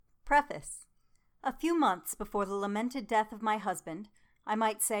Preface. A few months before the lamented death of my husband, I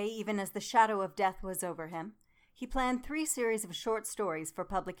might say even as the shadow of death was over him, he planned 3 series of short stories for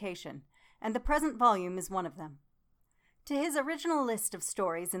publication, and the present volume is one of them. To his original list of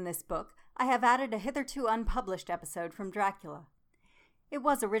stories in this book, I have added a hitherto unpublished episode from Dracula. It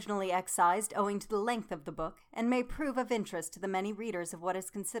was originally excised owing to the length of the book, and may prove of interest to the many readers of what is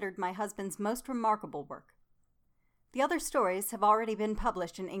considered my husband's most remarkable work. The other stories have already been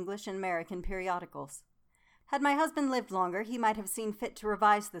published in English and American periodicals. Had my husband lived longer, he might have seen fit to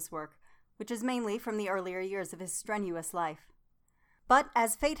revise this work, which is mainly from the earlier years of his strenuous life. But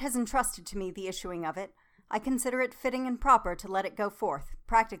as fate has entrusted to me the issuing of it, I consider it fitting and proper to let it go forth,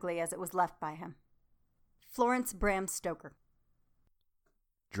 practically as it was left by him. Florence Bram Stoker.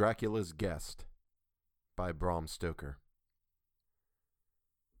 Dracula's Guest by Bram Stoker.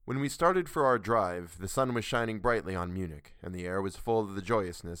 When we started for our drive, the sun was shining brightly on Munich, and the air was full of the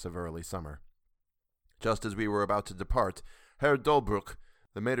joyousness of early summer. Just as we were about to depart, Herr Dolbruck,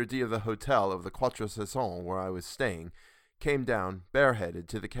 the maitre d' of the hotel of the Quatre Saisons where I was staying, came down, bareheaded,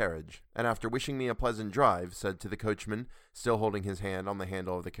 to the carriage, and after wishing me a pleasant drive, said to the coachman, still holding his hand on the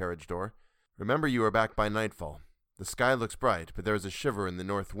handle of the carriage door, "Remember you are back by nightfall. The sky looks bright, but there is a shiver in the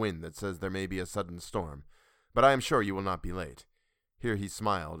north wind that says there may be a sudden storm. But I am sure you will not be late." Here he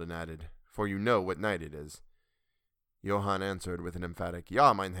smiled and added, "For you know what night it is." Johann answered with an emphatic,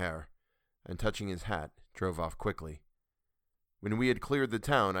 "Ja, mein Herr," and touching his hat, drove off quickly. When we had cleared the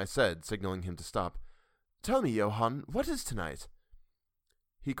town, I said, signaling him to stop, "Tell me, Johann, what is tonight?"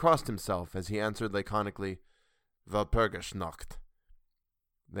 He crossed himself as he answered laconically, "Walpurgisnacht."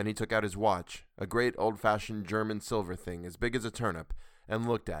 Then he took out his watch, a great old-fashioned German silver thing as big as a turnip, and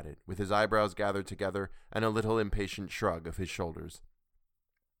looked at it, with his eyebrows gathered together and a little impatient shrug of his shoulders.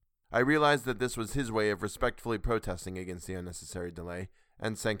 I realized that this was his way of respectfully protesting against the unnecessary delay,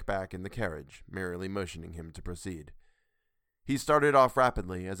 and sank back in the carriage, merely motioning him to proceed. He started off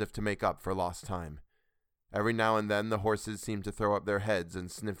rapidly, as if to make up for lost time. Every now and then the horses seemed to throw up their heads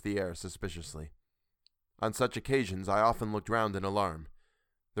and sniff the air suspiciously. On such occasions I often looked round in alarm.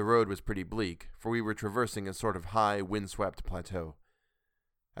 The road was pretty bleak, for we were traversing a sort of high, wind-swept plateau.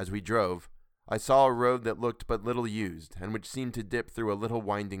 As we drove, I saw a road that looked but little used, and which seemed to dip through a little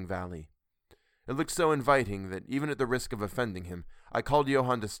winding valley. It looked so inviting that, even at the risk of offending him, I called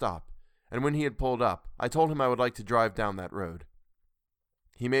Johann to stop, and when he had pulled up, I told him I would like to drive down that road.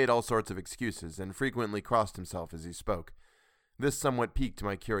 He made all sorts of excuses, and frequently crossed himself as he spoke. This somewhat piqued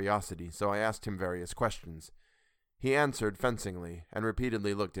my curiosity, so I asked him various questions. He answered fencingly, and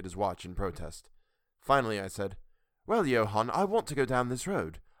repeatedly looked at his watch in protest. Finally I said, "Well, Johann, I want to go down this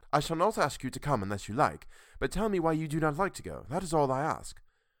road. I shall not ask you to come unless you like, but tell me why you do not like to go. That is all I ask."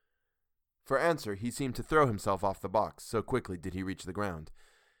 For answer, he seemed to throw himself off the box, so quickly did he reach the ground.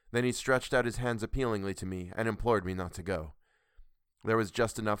 Then he stretched out his hands appealingly to me and implored me not to go. There was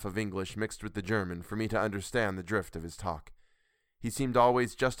just enough of English mixed with the German for me to understand the drift of his talk. He seemed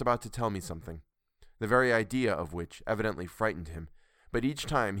always just about to tell me something, the very idea of which evidently frightened him, but each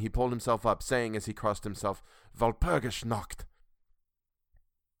time he pulled himself up, saying as he crossed himself, "Walpurgisnacht."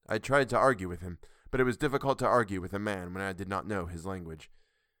 I tried to argue with him, but it was difficult to argue with a man when I did not know his language.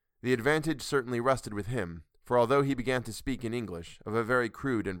 The advantage certainly rested with him, for although he began to speak in English, of a very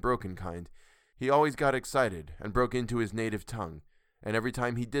crude and broken kind, he always got excited and broke into his native tongue, and every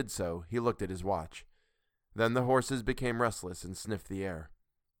time he did so, he looked at his watch. Then the horses became restless and sniffed the air.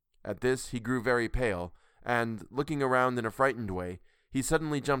 At this he grew very pale, and, looking around in a frightened way, he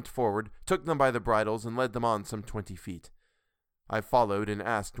suddenly jumped forward, took them by the bridles, and led them on some 20 feet. I followed and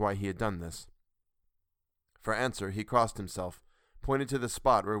asked why he had done this. For answer, he crossed himself, pointed to the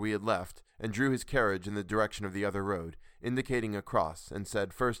spot where we had left, and drew his carriage in the direction of the other road, indicating a cross, and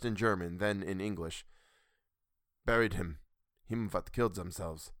said first in German, then in English, "Buried him what killed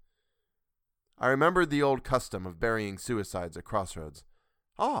themselves." I remembered the old custom of burying suicides at crossroads.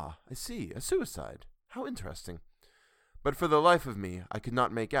 "Ah, I see, a suicide. How interesting." But for the life of me, I could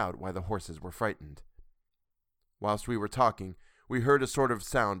not make out why the horses were frightened. Whilst we were talking, we heard a sort of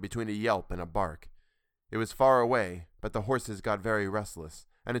sound between a yelp and a bark. It was far away, but the horses got very restless,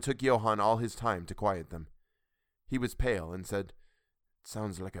 and it took Johann all his time to quiet them. He was pale and said, "It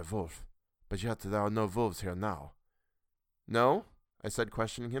sounds like a wolf, but yet there are no wolves here now." "No?" I said,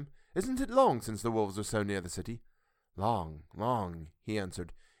 questioning him. "Isn't it long since the wolves are so near the city?" "Long, long," he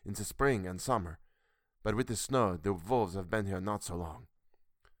answered, "in the spring and summer. But with the snow, the wolves have been here not so long."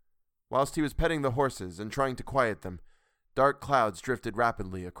 Whilst he was petting the horses and trying to quiet them, dark clouds drifted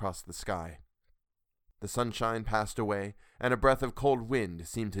rapidly across the sky. The sunshine passed away, and a breath of cold wind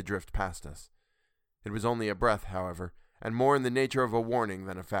seemed to drift past us. It was only a breath, however, and more in the nature of a warning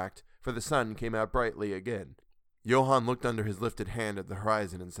than a fact, for the sun came out brightly again. Johann looked under his lifted hand at the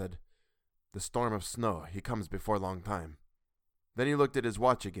horizon and said, "The storm of snow, he comes before long time." Then he looked at his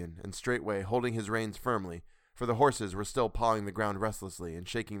watch again, and straightway, holding his reins firmly, for the horses were still pawing the ground restlessly and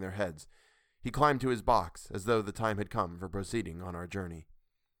shaking their heads, he climbed to his box, as though the time had come for proceeding on our journey.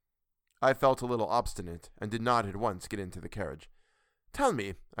 I felt a little obstinate, and did not at once get into the carriage. "Tell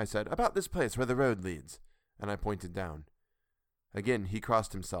me," I said, "about this place where the road leads," and I pointed down. Again he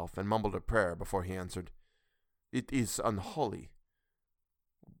crossed himself, and mumbled a prayer before he answered, "It is unholy."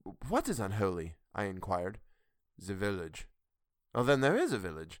 "What is unholy?" I inquired. "The village." "Oh, then there is a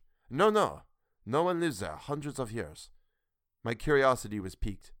village." No one lives there hundreds of years." My curiosity was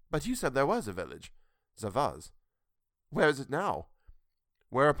piqued. "But you said there was a village." "There was." "Where is it now?"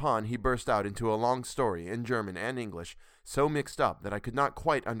 Whereupon he burst out into a long story in German and English, so mixed up that I could not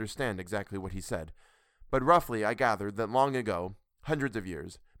quite understand exactly what he said, but roughly I gathered that long ago, hundreds of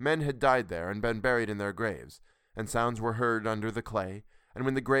years, men had died there and been buried in their graves, and sounds were heard under the clay, and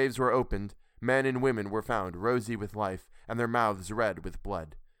when the graves were opened, men and women were found rosy with life, and their mouths red with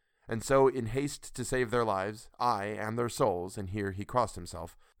blood. And so, in haste to save their lives, and their souls, and here he crossed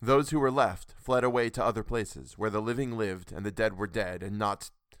himself, those who were left fled away to other places, where the living lived and the dead were dead, and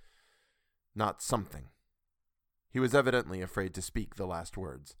not something. He was evidently afraid to speak the last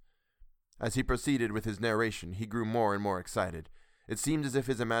words. As he proceeded with his narration, he grew more and more excited. It seemed as if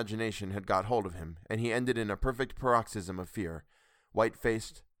his imagination had got hold of him, and he ended in a perfect paroxysm of fear,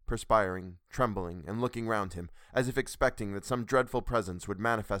 white-faced, perspiring, trembling, and looking round him, as if expecting that some dreadful presence would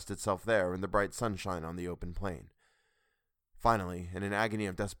manifest itself there in the bright sunshine on the open plain. Finally, in an agony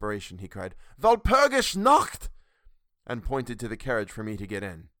of desperation, he cried, "Walpurgis Nacht!" and pointed to the carriage for me to get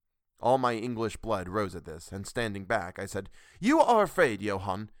in. All my English blood rose at this, and standing back, I said, "You are afraid,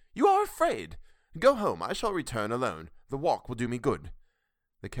 Johann. You are afraid. Go home. I shall return alone. The walk will do me good."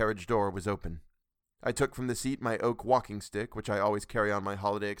 The carriage door was open. I took from the seat my oak walking stick, which I always carry on my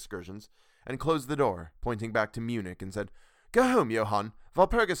holiday excursions, and closed the door, pointing back to Munich, and said, "Go home, Johann.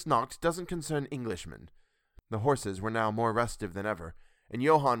 Walpurgis Nacht doesn't concern Englishmen." The horses were now more restive than ever, and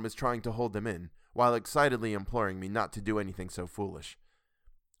Johann was trying to hold them in, while excitedly imploring me not to do anything so foolish.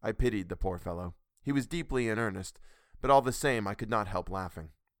 I pitied the poor fellow. He was deeply in earnest, but all the same I could not help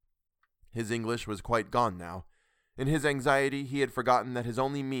laughing. His English was quite gone now. In his anxiety he had forgotten that his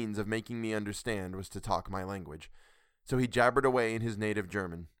only means of making me understand was to talk my language, so he jabbered away in his native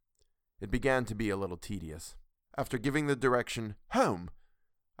German. It began to be a little tedious. After giving the direction, "Home,"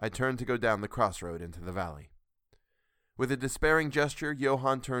 I turned to go down the crossroad into the valley. With a despairing gesture,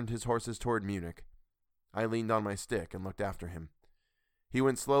 Johann turned his horses toward Munich. I leaned on my stick and looked after him. He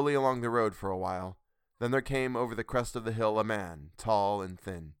went slowly along the road for a while. Then there came over the crest of the hill a man, tall and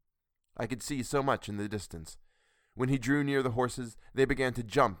thin. I could see so much in the distance. When he drew near the horses, they began to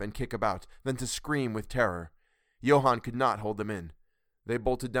jump and kick about, then to scream with terror. Johann could not hold them in. They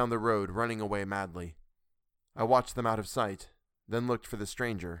bolted down the road, running away madly. I watched them out of sight, then looked for the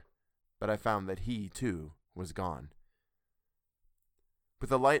stranger, but I found that he, too, was gone.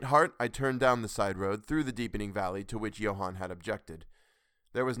 With a light heart, I turned down the side road through the deepening valley to which Johann had objected.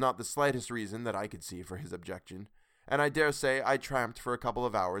 There was not the slightest reason that I could see for his objection, and I dare say I tramped for a couple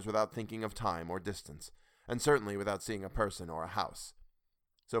of hours without thinking of time or distance, and certainly without seeing a person or a house.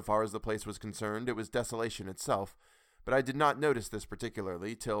 So far as the place was concerned, it was desolation itself, but I did not notice this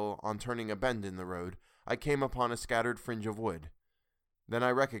particularly till, on turning a bend in the road, I came upon a scattered fringe of wood. Then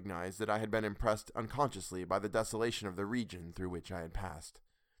I recognized that I had been impressed unconsciously by the desolation of the region through which I had passed.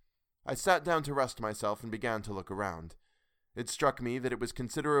 I sat down to rest myself and began to look around. It struck me that it was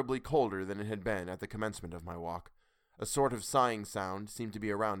considerably colder than it had been at the commencement of my walk. A sort of sighing sound seemed to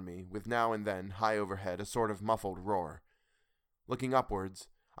be around me, with now and then, high overhead, a sort of muffled roar. Looking upwards,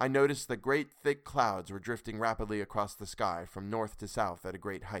 I noticed that great thick clouds were drifting rapidly across the sky from north to south at a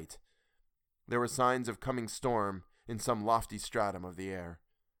great height. There were signs of coming storm in some lofty stratum of the air.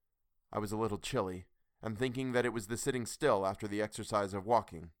 I was a little chilly, and thinking that it was the sitting still after the exercise of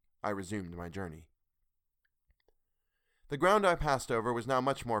walking, I resumed my journey. The ground I passed over was now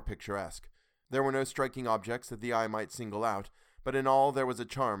much more picturesque. There were no striking objects that the eye might single out, but in all there was a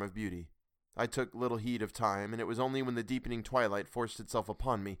charm of beauty. I took little heed of time, and it was only when the deepening twilight forced itself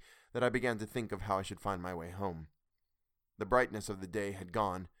upon me that I began to think of how I should find my way home. The brightness of the day had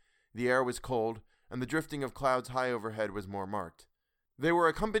gone, the air was cold, and the drifting of clouds high overhead was more marked. They were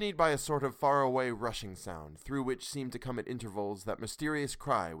accompanied by a sort of far-away rushing sound, through which seemed to come at intervals that mysterious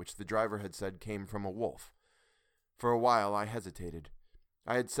cry which the driver had said came from a wolf. For a while I hesitated.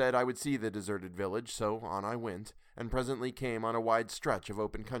 I had said I would see the deserted village, so on I went, and presently came on a wide stretch of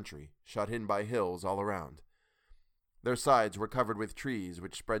open country, shut in by hills all around. Their sides were covered with trees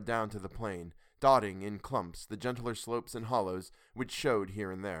which spread down to the plain, dotting in clumps the gentler slopes and hollows which showed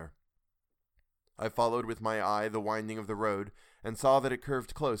here and there. I followed with my eye the winding of the road, and saw that it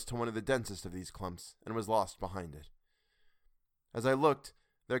curved close to one of the densest of these clumps, and was lost behind it. As I looked,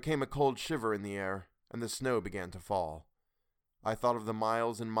 there came a cold shiver in the air, and the snow began to fall. I thought of the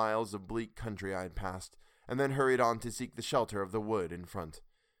miles and miles of bleak country I had passed, and then hurried on to seek the shelter of the wood in front.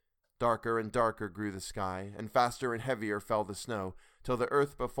 Darker and darker grew the sky, and faster and heavier fell the snow, till the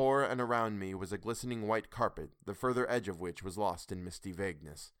earth before and around me was a glistening white carpet, the further edge of which was lost in misty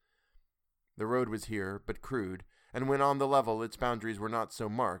vagueness. The road was here, but crude, and when on the level its boundaries were not so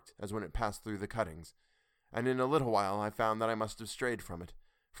marked as when it passed through the cuttings, and in a little while I found that I must have strayed from it,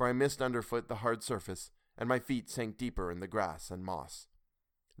 for I missed underfoot the hard surface, and my feet sank deeper in the grass and moss.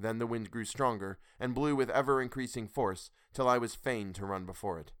 Then the wind grew stronger, and blew with ever-increasing force, till I was fain to run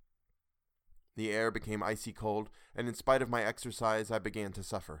before it. The air became icy cold, and in spite of my exercise I began to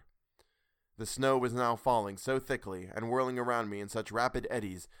suffer. The snow was now falling so thickly, and whirling around me in such rapid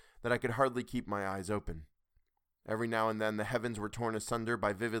eddies, that I could hardly keep my eyes open. Every now and then the heavens were torn asunder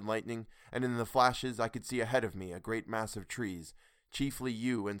by vivid lightning, and in the flashes I could see ahead of me a great mass of trees, chiefly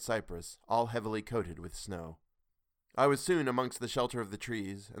yew and cypress, all heavily coated with snow. I was soon amongst the shelter of the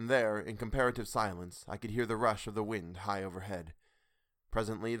trees, and there, in comparative silence, I could hear the rush of the wind high overhead.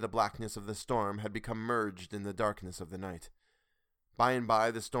 Presently the blackness of the storm had become merged in the darkness of the night. By and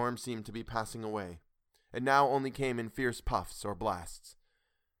by the storm seemed to be passing away. It now only came in fierce puffs or blasts.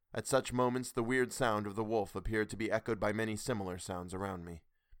 At such moments the weird sound of the wolf appeared to be echoed by many similar sounds around me.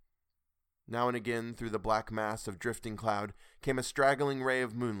 Now and again through the black mass of drifting cloud came a straggling ray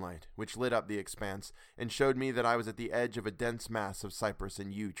of moonlight, which lit up the expanse and showed me that I was at the edge of a dense mass of cypress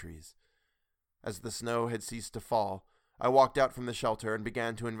and yew trees. As the snow had ceased to fall, I walked out from the shelter and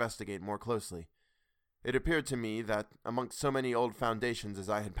began to investigate more closely. It appeared to me that, amongst so many old foundations as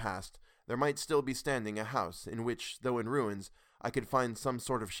I had passed, there might still be standing a house in which, though in ruins, I could find some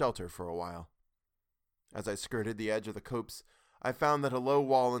sort of shelter for a while. As I skirted the edge of the copse, I found that a low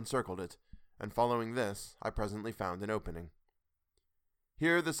wall encircled it, and following this, I presently found an opening.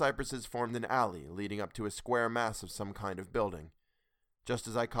 Here the cypresses formed an alley leading up to a square mass of some kind of building. Just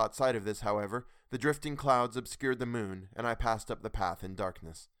as I caught sight of this, however, the drifting clouds obscured the moon, and I passed up the path in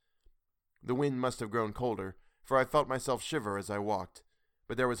darkness. The wind must have grown colder, for I felt myself shiver as I walked,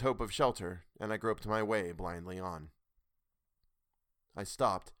 but there was hope of shelter, and I groped my way blindly on. I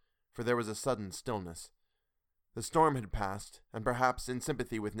stopped, for there was a sudden stillness. The storm had passed, and perhaps in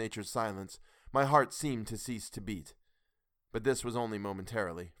sympathy with nature's silence, my heart seemed to cease to beat. But this was only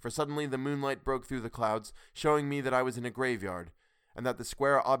momentarily, for suddenly the moonlight broke through the clouds, showing me that I was in a graveyard, and that the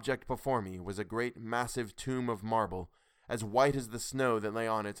square object before me was a great massive tomb of marble, as white as the snow that lay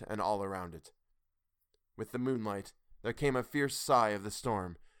on it and all around it. With the moonlight, there came a fierce sigh of the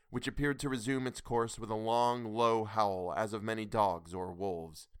storm, which appeared to resume its course with a long, low howl as of many dogs or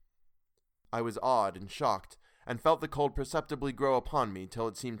wolves. I was awed and shocked, and felt the cold perceptibly grow upon me till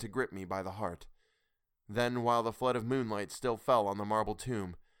it seemed to grip me by the heart. Then, while the flood of moonlight still fell on the marble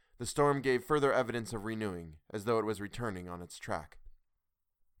tomb, the storm gave further evidence of renewing, as though it was returning on its track.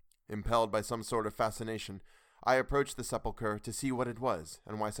 Impelled by some sort of fascination, I approached the sepulchre to see what it was,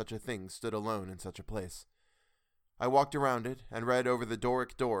 and why such a thing stood alone in such a place. I walked around it, and read over the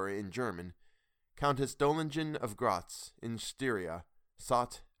Doric door in German, Countess Dollingen of Gratz, in Styria,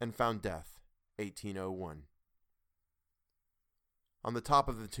 sought and found death, 1801. On the top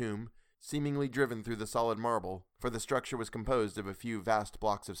of the tomb, seemingly driven through the solid marble, for the structure was composed of a few vast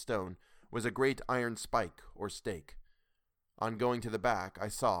blocks of stone, was a great iron spike or stake. On going to the back, I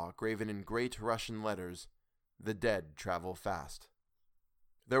saw, graven in great Russian letters, "The dead travel fast."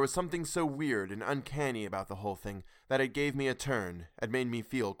 There was something so weird and uncanny about the whole thing that it gave me a turn and made me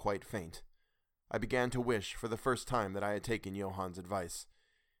feel quite faint. I began to wish for the first time that I had taken Johann's advice.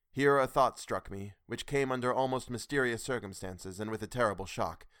 Here a thought struck me, which came under almost mysterious circumstances and with a terrible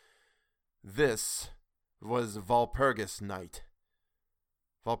shock. This was Walpurgis Night.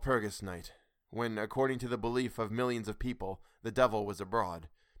 Walpurgis Night, when, according to the belief of millions of people, the devil was abroad,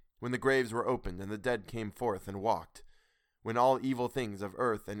 when the graves were opened and the dead came forth and walked, when all evil things of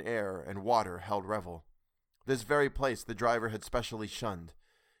earth and air and water held revel. This very place the driver had specially shunned.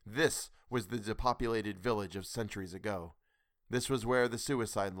 This was the depopulated village of centuries ago. This was where the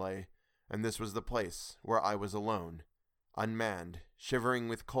suicide lay, and this was the place where I was alone, unmanned, shivering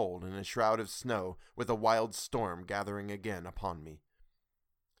with cold in a shroud of snow, with a wild storm gathering again upon me.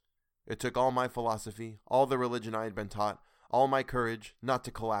 It took all my philosophy, all the religion I had been taught, all my courage, not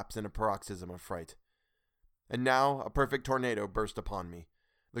to collapse in a paroxysm of fright. And now a perfect tornado burst upon me.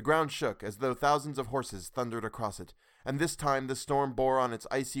 The ground shook as though thousands of horses thundered across it, and this time the storm bore on its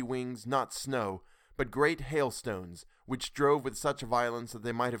icy wings not snow, but great hailstones, which drove with such violence that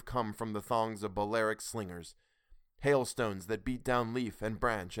they might have come from the thongs of Balearic slingers. Hailstones that beat down leaf and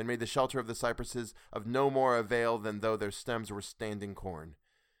branch and made the shelter of the cypresses of no more avail than though their stems were standing corn.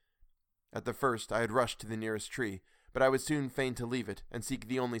 At the first I had rushed to the nearest tree, but I was soon fain to leave it and seek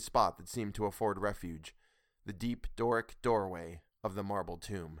the only spot that seemed to afford refuge, the deep Doric doorway of the marble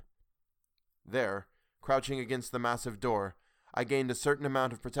tomb. There, crouching against the massive door, I gained a certain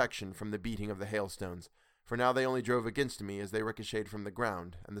amount of protection from the beating of the hailstones, for now they only drove against me as they ricocheted from the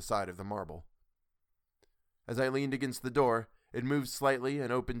ground and the side of the marble. As I leaned against the door, it moved slightly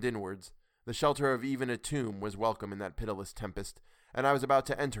and opened inwards. The shelter of even a tomb was welcome in that pitiless tempest, and I was about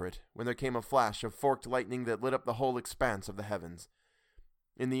to enter it when there came a flash of forked lightning that lit up the whole expanse of the heavens.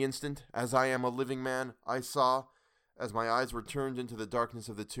 In the instant, as I am a living man, I saw, as my eyes were turned into the darkness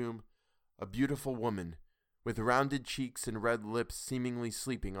of the tomb, a beautiful woman, with rounded cheeks and red lips seemingly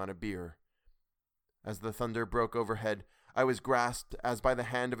sleeping on a bier. As the thunder broke overhead, I was grasped as by the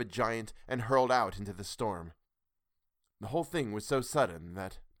hand of a giant and hurled out into the storm. The whole thing was so sudden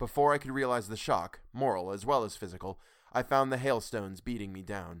that, before I could realize the shock, moral as well as physical, I found the hailstones beating me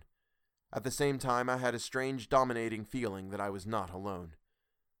down. At the same time, I had a strange dominating feeling that I was not alone.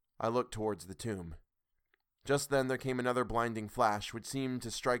 I looked towards the tomb. Just then there came another blinding flash which seemed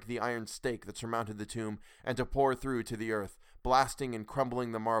to strike the iron stake that surmounted the tomb and to pour through to the earth, blasting and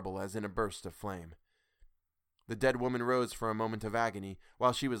crumbling the marble as in a burst of flame. The dead woman rose for a moment of agony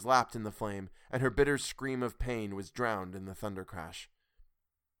while she was lapped in the flame, and her bitter scream of pain was drowned in the thunder crash.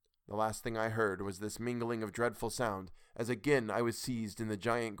 The last thing I heard was this mingling of dreadful sound, as again I was seized in the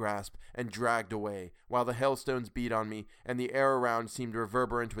giant grasp and dragged away, while the hailstones beat on me, and the air around seemed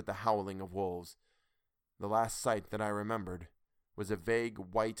reverberant with the howling of wolves. The last sight that I remembered was a vague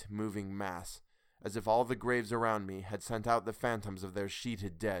white moving mass, as if all the graves around me had sent out the phantoms of their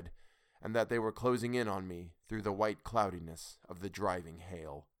sheeted dead, and that they were closing in on me through the white cloudiness of the driving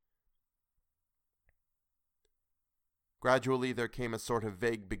hail. Gradually there came a sort of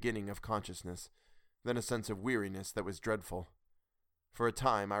vague beginning of consciousness, then a sense of weariness that was dreadful. For a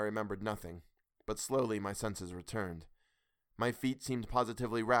time I remembered nothing, but slowly my senses returned. My feet seemed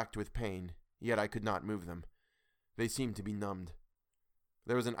positively racked with pain, yet I could not move them. They seemed to be numbed.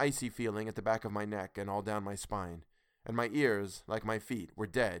 There was an icy feeling at the back of my neck and all down my spine, and my ears, like my feet, were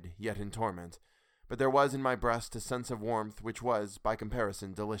dead, yet in torment, but there was in my breast a sense of warmth which was, by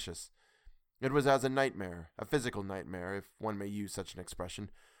comparison, delicious. It was as a nightmare, a physical nightmare, if one may use such an expression,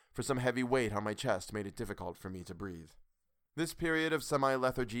 for some heavy weight on my chest made it difficult for me to breathe. This period of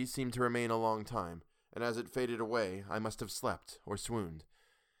semi-lethargy seemed to remain a long time, and as it faded away, I must have slept or swooned.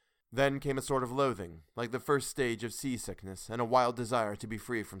 Then came a sort of loathing, like the first stage of seasickness, and a wild desire to be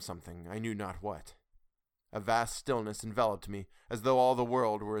free from something, I knew not what. A vast stillness enveloped me, as though all the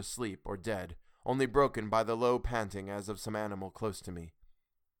world were asleep or dead, only broken by the low panting as of some animal close to me.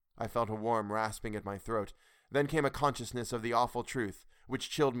 I felt a warm rasping at my throat. Then came a consciousness of the awful truth, which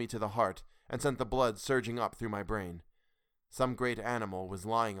chilled me to the heart, and sent the blood surging up through my brain. Some great animal was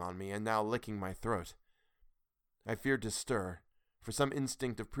lying on me, and now licking my throat. I feared to stir, for some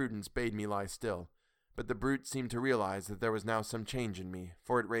instinct of prudence bade me lie still, but the brute seemed to realize that there was now some change in me,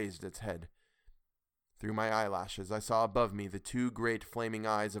 for it raised its head. Through my eyelashes I saw above me the two great flaming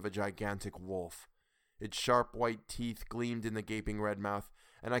eyes of a gigantic wolf. Its sharp white teeth gleamed in the gaping red mouth,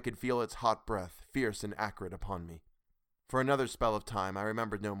 and I could feel its hot breath, fierce and acrid, upon me. For another spell of time I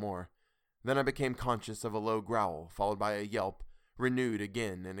remembered no more. Then I became conscious of a low growl, followed by a yelp, renewed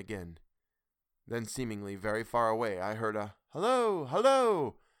again and again. Then seemingly very far away I heard a "Hello!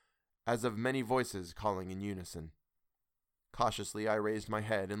 Hello!" as of many voices calling in unison. Cautiously I raised my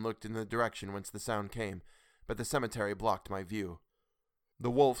head and looked in the direction whence the sound came, but the cemetery blocked my view. The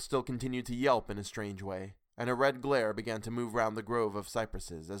wolf still continued to yelp in a strange way, and a red glare began to move round the grove of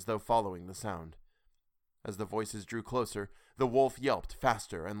cypresses as though following the sound. As the voices drew closer, the wolf yelped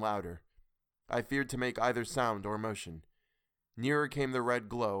faster and louder. I feared to make either sound or motion. Nearer came the red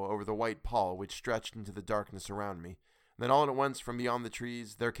glow over the white pall which stretched into the darkness around me. Then all at once from beyond the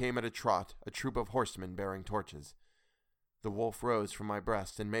trees there came at a trot a troop of horsemen bearing torches. The wolf rose from my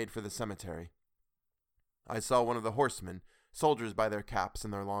breast and made for the cemetery. I saw one of the horsemen, soldiers by their caps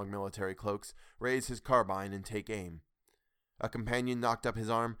and their long military cloaks, raise his carbine and take aim. A companion knocked up his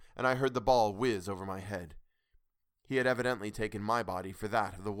arm, and I heard the ball whiz over my head. He had evidently taken my body for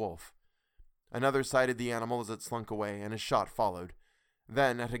that of the wolf. Another sighted the animal as it slunk away, and a shot followed.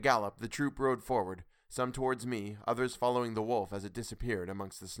 Then, at a gallop, the troop rode forward, some towards me, others following the wolf as it disappeared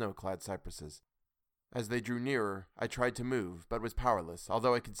amongst the snow-clad cypresses. As they drew nearer, I tried to move, but was powerless,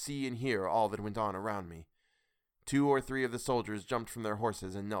 although I could see and hear all that went on around me. 2 or 3 of the soldiers jumped from their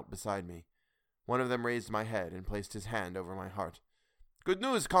horses and knelt beside me. One of them raised my head and placed his hand over my heart. "Good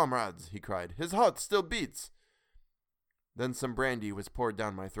news, comrades," he cried. "His heart still beats." Then some brandy was poured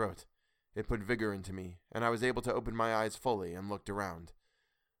down my throat. It put vigor into me, and I was able to open my eyes fully and looked around.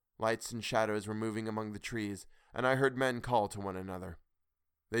 Lights and shadows were moving among the trees, and I heard men call to one another.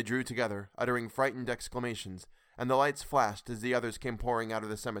 They drew together, uttering frightened exclamations, and the lights flashed as the others came pouring out of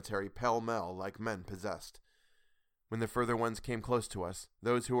the cemetery pell-mell like men possessed. When the further ones came close to us,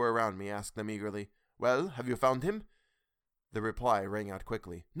 those who were around me asked them eagerly, "Well, have you found him?" The reply rang out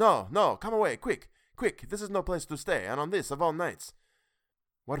quickly, "No, no, come away, quick, quick, this is no place to stay, and on this of all nights."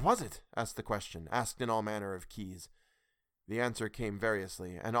 "What was it?" asked the question, asked in all manner of keys. The answer came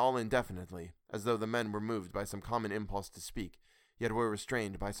variously, and all indefinitely, as though the men were moved by some common impulse to speak, yet were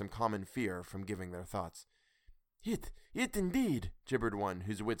restrained by some common fear from giving their thoughts. It indeed," gibbered one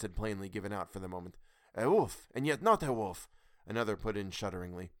whose wits had plainly given out for the moment. "A wolf, and yet not a wolf," another put in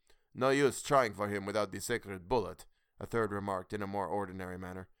shudderingly. "No use trying for him without the sacred bullet," a third remarked in a more ordinary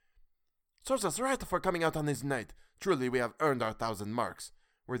manner. "Serves us right for coming out on this night. Truly we have earned our 1,000 marks,"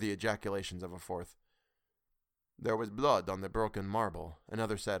 were the ejaculations of a fourth. "There was blood on the broken marble,"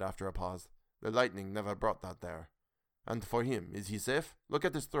 another said after a pause. "The lightning never brought that there. And for him, is he safe? Look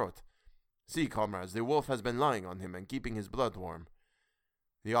at his throat. See, comrades, the wolf has been lying on him and keeping his blood warm."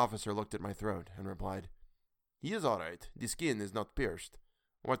 The officer looked at my throat and replied, "He is all right. The skin is not pierced.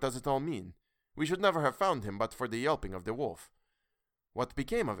 What does it all mean? We should never have found him but for the yelping of the wolf." "What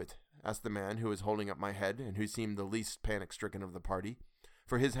became of it?" asked the man who was holding up my head and who seemed the least panic-stricken of the party,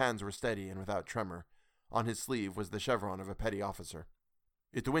 for his hands were steady and without tremor. On his sleeve was the chevron of a petty officer.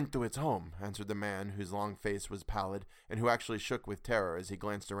 "It went to its home," answered the man whose long face was pallid and who actually shook with terror as he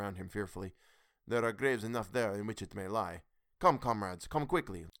glanced around him fearfully. "There are graves enough there in which it may lie. Come, comrades, come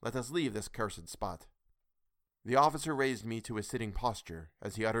quickly. Let us leave this cursed spot." The officer raised me to a sitting posture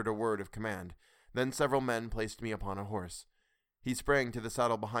as he uttered a word of command. Then several men placed me upon a horse. He sprang to the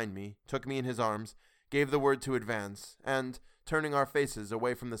saddle behind me, took me in his arms, gave the word to advance, and, turning our faces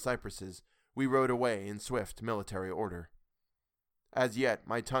away from the cypresses, we rode away in swift military order. As yet,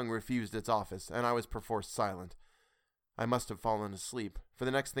 my tongue refused its office, and I was perforce silent. I must have fallen asleep, for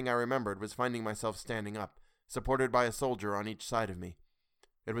the next thing I remembered was finding myself standing up, supported by a soldier on each side of me.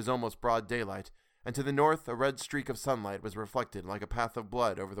 It was almost broad daylight, and to the north a red streak of sunlight was reflected like a path of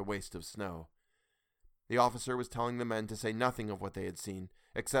blood over the waste of snow. The officer was telling the men to say nothing of what they had seen,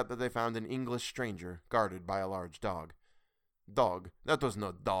 except that they found an English stranger guarded by a large dog. "Dog? That was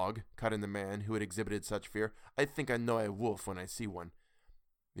no dog," cut in the man who had exhibited such fear. "I think I know a wolf when I see one."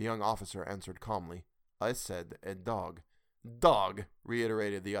 The young officer answered calmly, "I said a dog." "Dog!"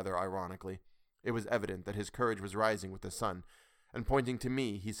 reiterated the other ironically. It was evident that his courage was rising with the sun, and pointing to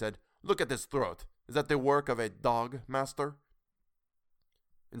me, he said, "Look at his throat. Is that the work of a dog, master?"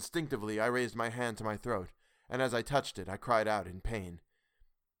 Instinctively, I raised my hand to my throat, and as I touched it, I cried out in pain.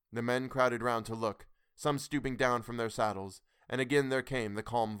 The men crowded round to look, some stooping down from their saddles, and again there came the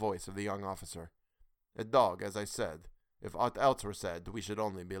calm voice of the young officer. "A dog, as I said. If aught else were said, we should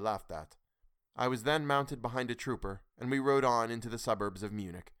only be laughed at." I was then mounted behind a trooper, and we rode on into the suburbs of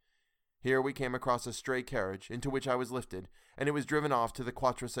Munich. Here we came across a stray carriage, into which I was lifted, and it was driven off to the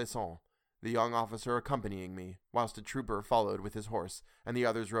Quatre Saisons, the young officer accompanying me, whilst a trooper followed with his horse, and the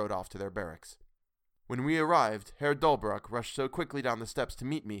others rode off to their barracks. When we arrived, Herr Dolbruck rushed so quickly down the steps to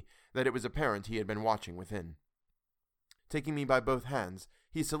meet me that it was apparent he had been watching within. Taking me by both hands,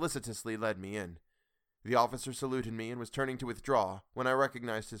 he solicitously led me in. The officer saluted me and was turning to withdraw when I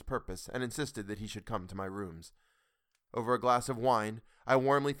recognized his purpose and insisted that he should come to my rooms. Over a glass of wine, I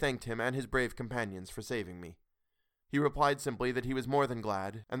warmly thanked him and his brave companions for saving me. He replied simply that he was more than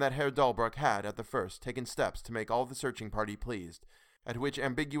glad, and that Herr Dolbruck had, at the first, taken steps to make all the searching party pleased, at which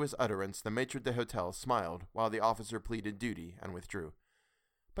ambiguous utterance the maitre d'hotel smiled while the officer pleaded duty and withdrew.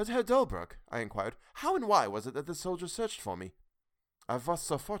 "But Herr Dolbruck," I inquired, "how and why was it that the soldiers searched for me?" "I was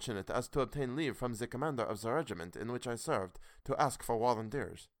so fortunate as to obtain leave from the commander of the regiment in which I served to ask for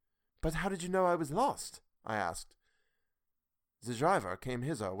volunteers." "But how did you know I was lost?" I asked. "The driver came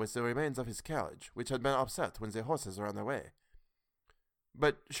hither with the remains of his carriage, which had been upset when the horses ran away."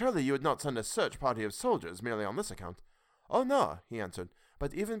 "But surely you would not send a search party of soldiers merely on this account?" "Oh, no," he answered,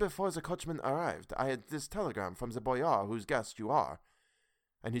 "but even before the coachman arrived, I had this telegram from the boyar whose guest you are."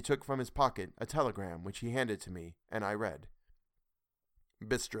 And he took from his pocket a telegram which he handed to me, and I read.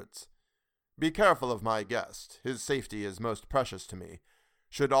 "Bistritz. Be careful of my guest. His safety is most precious to me.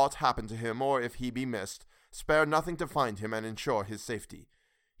 Should aught happen to him, or if he be missed, spare nothing to find him and ensure his safety.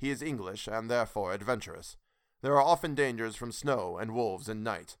 He is English, and therefore adventurous. There are often dangers from snow and wolves and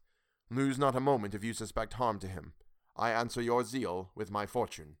night. Lose not a moment if you suspect harm to him. I answer your zeal with my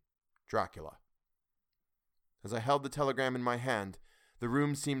fortune. Dracula. As I held the telegram in my hand, the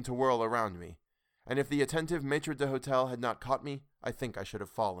room seemed to whirl around me, and if the attentive maitre d'hotel had not caught me, I think I should have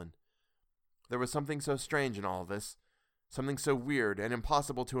fallen. There was something so strange in all this, something so weird and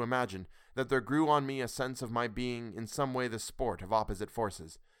impossible to imagine, that there grew on me a sense of my being in some way the sport of opposite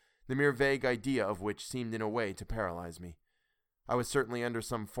forces, the mere vague idea of which seemed in a way to paralyze me. I was certainly under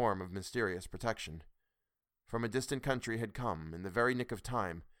some form of mysterious protection. From a distant country had come, in the very nick of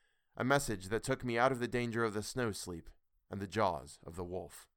time, a message that took me out of the danger of the snow sleep and the jaws of the wolf.